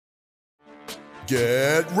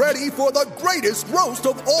Get ready for the greatest roast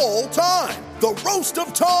of all time, the Roast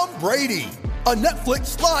of Tom Brady, a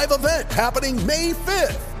Netflix live event happening May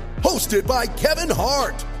 5th. Hosted by Kevin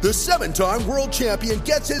Hart, the 7-time world champion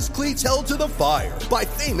gets his cleats held to the fire by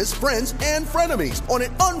famous friends and frenemies on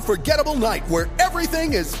an unforgettable night where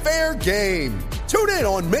everything is fair game. Tune in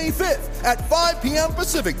on May 5th at 5 p.m.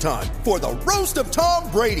 Pacific time for the Roast of Tom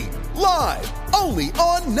Brady, live only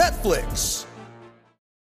on Netflix.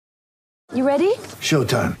 You ready?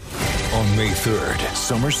 Showtime. On May 3rd,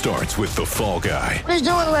 summer starts with The Fall Guy. What are you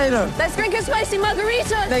doing later? Let's drink a spicy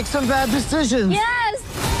margarita. Make some bad decisions. Yes!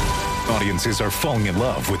 Audiences are falling in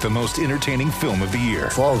love with the most entertaining film of the year.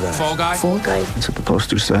 Fall Guy. Fall Guy? Fall guy. That's what the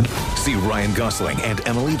poster said. See Ryan Gosling and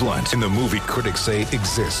Emily Blunt in the movie critics say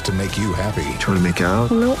exists to make you happy. Trying to make it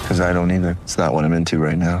out? Nope. Because I don't either. It's not what I'm into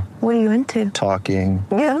right now. What are you into? Talking.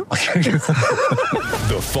 Yeah.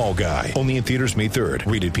 The Fall Guy. Only in theaters May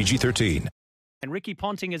 3rd. Rated PG-13. And Ricky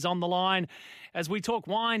Ponting is on the line as we talk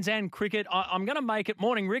wines and cricket. I'm going to make it,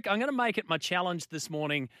 morning Rick, I'm going to make it my challenge this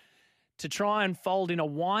morning to try and fold in a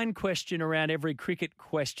wine question around every cricket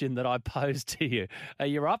question that I pose to you. Are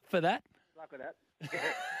you up for that? Luck with that.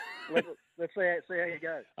 Let's see how you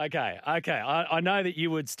go. Okay. I know that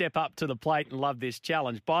you would step up to the plate and love this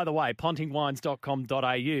challenge. By the way,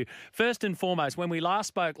 pontingwines.com.au. First and foremost, when we last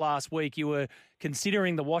spoke last week, you were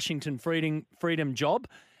considering the Washington Freedom job,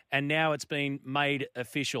 and now it's been made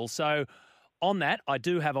official. So on that, I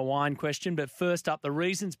do have a wine question, but first up, the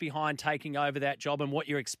reasons behind taking over that job and what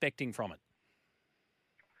you're expecting from it.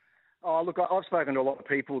 Oh, look, I've spoken to a lot of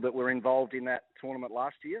people that were involved in that tournament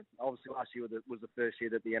last year. Obviously, last year was the first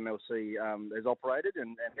year that the MLC has operated,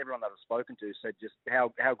 and everyone that I've spoken to said just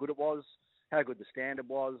how good it was, how good the standard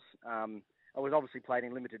was. I was obviously played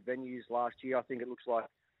in limited venues last year. I think it looks like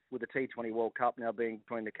with the T20 World Cup now being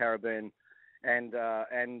between the Caribbean and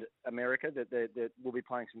America, that we'll be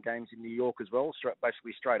playing some games in New York as well,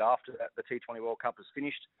 basically straight after the T20 World Cup is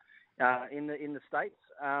finished in the States.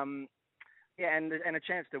 And a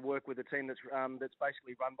chance to work with a team that's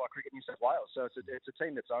basically run by Cricket New South Wales. So it's a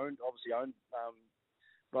team that's obviously owned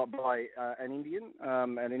by an Indian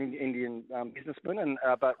businessman,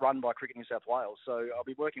 but run by Cricket New South Wales. So I'll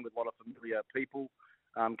be working with a lot of familiar people.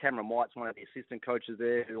 Cameron White's one of the assistant coaches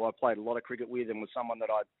there, who I played a lot of cricket with, and was someone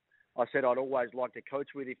that I said I'd always like to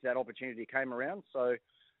coach with if that opportunity came around. So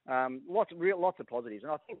lots of positives.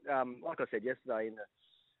 And I think, like I said yesterday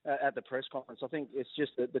at the press conference, I think it's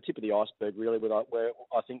just the tip of the iceberg, really, where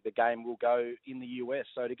I think the game will go in the US.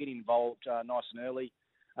 So to get involved nice and early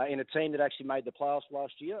in a team that actually made the playoffs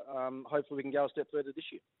last year, hopefully we can go a step further this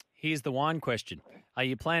year. Here's the wine question. Are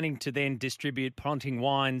you planning to then distribute Ponting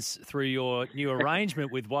wines through your new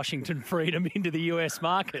arrangement with Washington Freedom into the US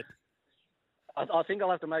market? I think I'll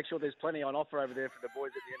have to make sure there's plenty on offer over there for the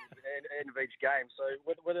boys at the end of each game. So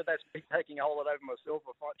whether that's me taking a whole lot over myself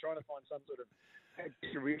or trying to find some sort of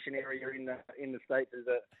distribution area in the States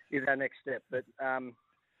is our next step. But no,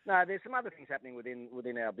 there's some other things happening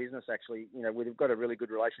within our business. Actually, we've got a really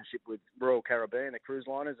good relationship with Royal Caribbean, the cruise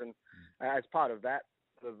liners, and as part of that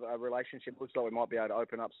relationship, looks like we might be able to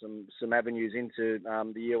open up some avenues into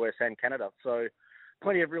the US and Canada. So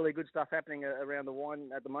plenty of really good stuff happening around the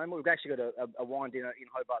wine at the moment. We've actually got a wine dinner in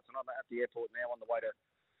Hobart tonight. I'm at the airport now on the way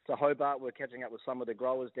to Hobart. We're catching up with some of the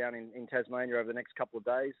growers down in Tasmania over the next couple of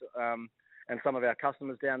days, and some of our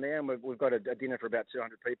customers down there. And we've got a dinner for about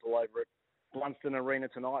 200 people over at Blunston Arena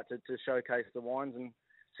tonight to showcase the wines and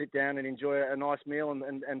sit down and enjoy a nice meal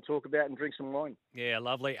and talk about and drink some wine. Yeah,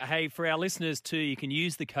 lovely. Hey, for our listeners too, you can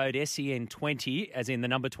use the code SEN20, as in the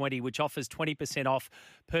number 20, which offers 20% off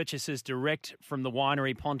purchases direct from the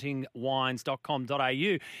winery,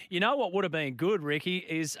 pontingwines.com.au. You know what would have been good, Ricky,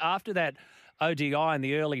 is after that ODI and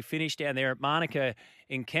the early finish down there at Manuka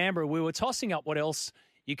in Canberra, we were tossing up what else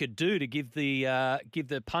you could do to give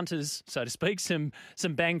the punters, so to speak, some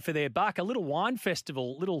bang for their buck. A little wine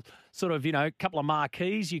festival, little sort of, couple of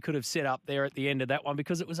marquees you could have set up there at the end of that one,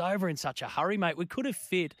 because it was over in such a hurry, mate. We could have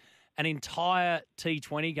fit an entire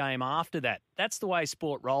T20 game after that. That's the way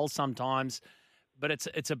sport rolls sometimes, but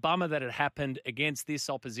it's a bummer that it happened against this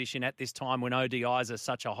opposition at this time when ODIs are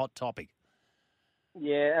such a hot topic.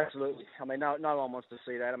 Yeah, absolutely. I mean, no one wants to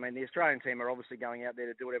see that. I mean, the Australian team are obviously going out there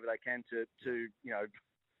to do whatever they can to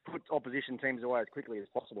put opposition teams away as quickly as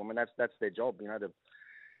possible. I mean, that's their job,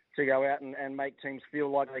 to go out and make teams feel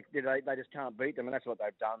like they just can't beat them, and that's what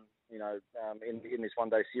they've done, in this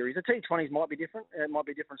one-day series. The T20s might be different. It might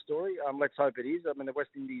be a different story. Let's hope it is. I mean, the West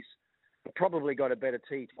Indies have probably got a better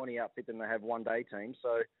T20 outfit than they have one-day teams,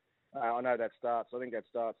 so I know that starts. I think that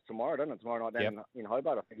starts tomorrow, doesn't it? Tomorrow night down in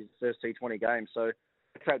Hobart, I think, is the first T20 game. So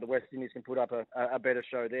let's hope the West Indies can put up a better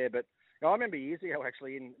show there. But I remember years ago,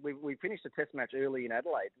 actually, we finished a Test match early in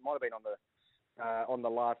Adelaide. It might have been on the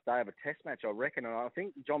last day of a Test match, I reckon. And I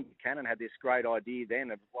think John Buchanan had this great idea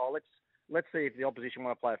then of, well, let's see if the opposition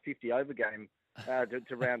want to play a 50-over game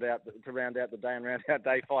to round out the day and round out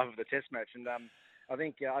day 5 of the Test match. And I don't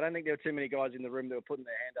think there were too many guys in the room that were putting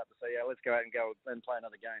their hand up to say, yeah, let's go out and play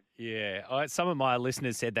another game. Yeah, some of my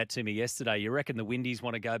listeners said that to me yesterday. You reckon the Windies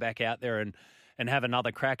want to go back out there and have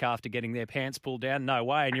another crack after getting their pants pulled down? No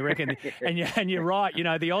way. And you reckon, and you're right. You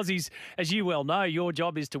know, the Aussies, as you well know, your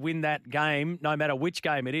job is to win that game, no matter which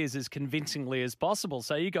game it is, as convincingly as possible.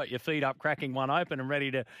 So you got your feet up, cracking one open, and ready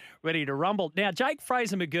to rumble. Now, Jake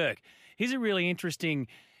Fraser-McGurk, he's a really interesting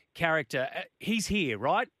character. He's here,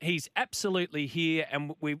 right? He's absolutely here,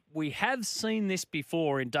 and we have seen this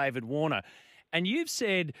before in David Warner. And you've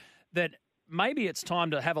said that maybe it's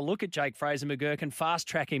time to have a look at Jake Fraser-McGurk and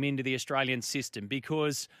fast-track him into the Australian system,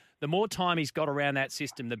 because the more time he's got around that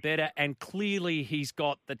system, the better, and clearly he's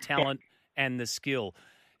got the talent and the skill.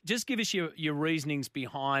 Just give us your reasonings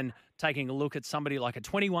behind taking a look at somebody like a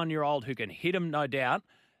 21-year-old who can hit him, no doubt,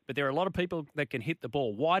 but there are a lot of people that can hit the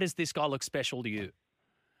ball. Why does this guy look special to you?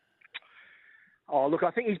 Oh, look,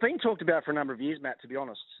 I think he's been talked about for a number of years, Matt, to be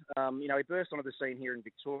honest. He burst onto the scene here in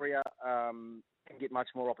Victoria, and get much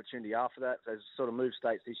more opportunity after that. So he's sort of moved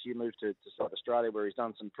states this year, moved to South Australia, where he's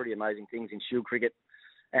done some pretty amazing things in Shield cricket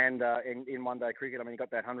and in one-day cricket. I mean, he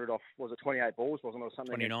got that 100 off, was it 28 balls, wasn't it, or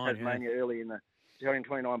something? 29, Tasmania early in the... He's got him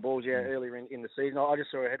 29 balls, earlier in the season. I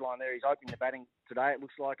just saw a headline there. He's opening the batting today, it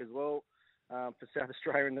looks like, as well, for South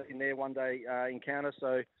Australia in their one-day encounter.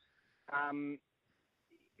 So...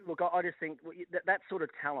 Look, I just think that sort of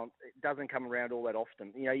talent doesn't come around all that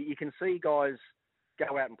often. You know, you can see guys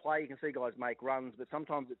go out and play, you can see guys make runs, but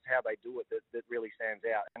sometimes it's how they do it that really stands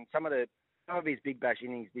out. And some of his Big Bash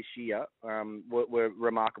innings this year were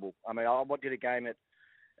remarkable. I mean, I did a game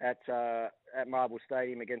at Marble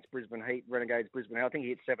Stadium against Brisbane Heat, Renegades Brisbane Heat. I think he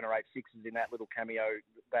hit 7 or 8 sixes in that little cameo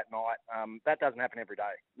that night. That doesn't happen every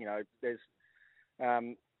day. You know, there's...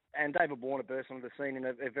 And David Warner burst onto the scene in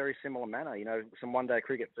a very similar manner. You know, some one-day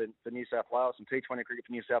cricket for New South Wales, some T20 cricket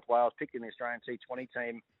for New South Wales, picked in the Australian T20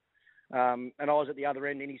 team. And I was at the other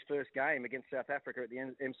end in his first game against South Africa at the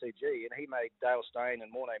MCG, and he made Dale Steyn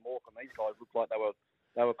and Morne Morcombe, these guys look like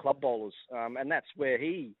they were club bowlers. And that's where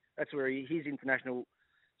his international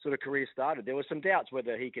sort of career started. There were some doubts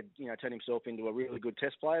whether he could, turn himself into a really good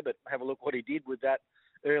Test player, but have a look what he did with that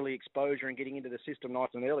early exposure and getting into the system nice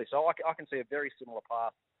and early. So I can see a very similar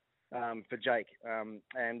path for Jake. And,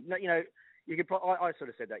 you could. I sort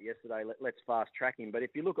of said that yesterday, let's fast-track him. But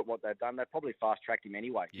if you look at what they've done, they've probably fast-tracked him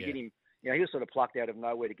anyway. To get him, he was sort of plucked out of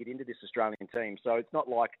nowhere to get into this Australian team. So it's not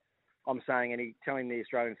like I'm saying telling the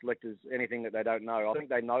Australian selectors anything that they don't know. I think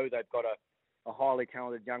they know they've got a highly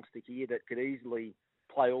talented youngster here that could easily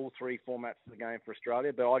play all 3 formats of the game for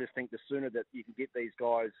Australia. But I just think the sooner that you can get these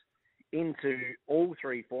guys into all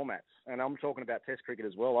 3 formats, and I'm talking about Test cricket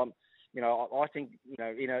as well, I think,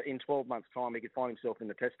 in 12 months' time, he could find himself in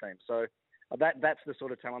the Test team. So that's the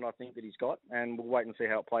sort of talent I think that he's got, and we'll wait and see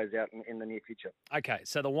how it plays out in the near future. Okay,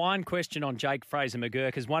 so the one question on Jake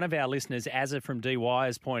Fraser-McGurk, as one of our listeners, Azza from DY,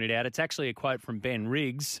 has pointed out, it's actually a quote from Ben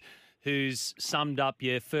Riggs, who's summed up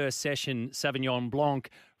your first session, Sauvignon Blanc,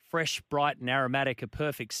 fresh, bright and aromatic, a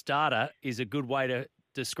perfect starter, is a good way to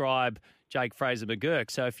describe Jake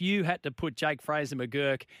Fraser-McGurk. So if you had to put Jake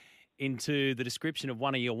Fraser-McGurk into the description of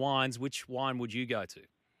one of your wines, which wine would you go to?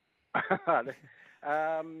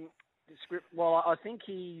 Well, I think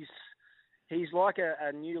he's like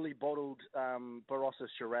a newly bottled Barossa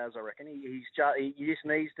Shiraz, I reckon. He just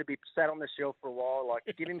needs to be sat on the shelf for a while, like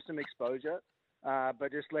give him some exposure,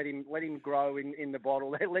 but just let him grow in the bottle,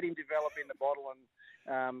 let him develop in the bottle, and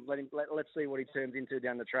let's see what he turns into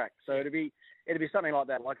down the track. So it'd be something like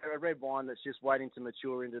that, like a red wine that's just waiting to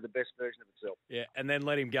mature into the best version of itself. Yeah, and then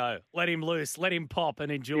let him go, let him loose, let him pop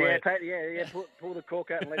and enjoy it. Pull the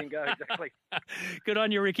cork out and let him go. Exactly. Good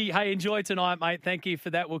on you, Ricky. Hey, enjoy tonight, mate. Thank you for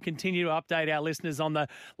that. We'll continue to update our listeners on the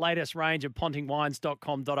latest range at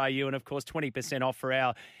pontingwines.com.au, and of course 20% off for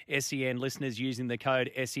our SEN listeners using the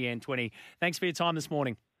code SEN20. Thanks for your time this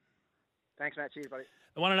morning. Thanks, Matt. Cheers, buddy.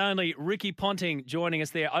 The one and only Ricky Ponting joining us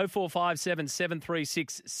there. 0457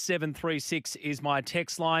 736 736 is my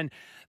text line.